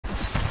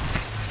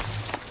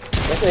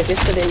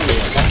registered in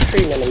here. That's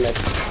 3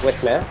 minutes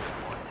with me.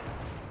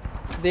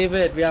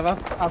 David, we have a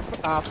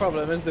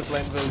problem in the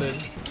blind building.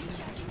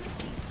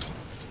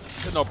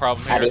 There's no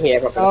problem I didn't here.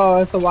 hear from Oh,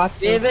 it's a Wattson.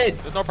 David,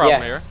 There's no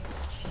problem Yeah. here.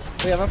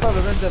 we have a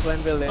problem in the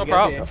blind building. No Get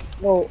problem. here.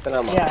 No. so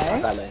now, Yeah,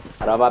 eh?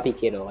 I don't have a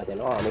PK though. I don't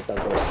know how many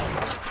times.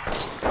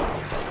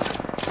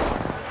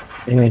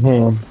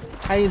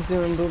 How you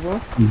doing, boo boo?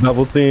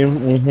 Double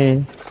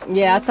team.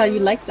 Yeah, I thought you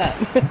liked that.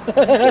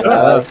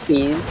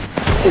 Please.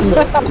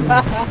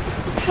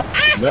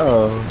 No, I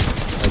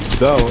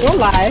don't. Don't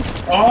lie.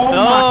 Oh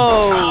No. my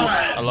god!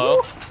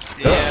 Hello?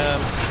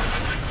 Damn.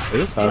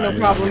 It's Ain't no happening.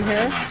 problem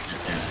here.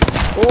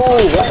 Oh,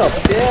 what up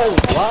there?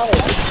 Wow.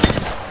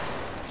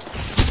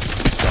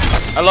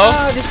 Hello?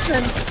 Oh, this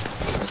fence.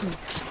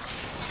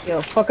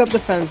 Yo, fuck up the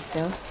fence,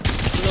 yo.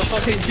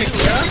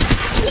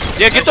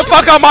 Yeah, get the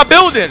fuck out of my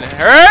building.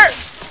 Hurt?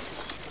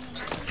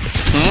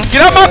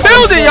 Get out my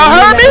building, y'all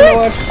heard me?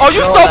 Oh,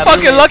 you so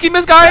fucking lucky,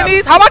 Miss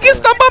Guyanese. How I get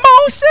stuck by my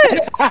own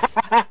shit?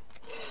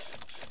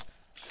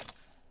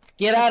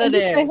 Get out of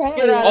there.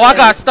 Get out Oh, I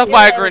got stuck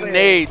by a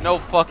grenade. No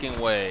fucking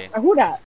way. Who that?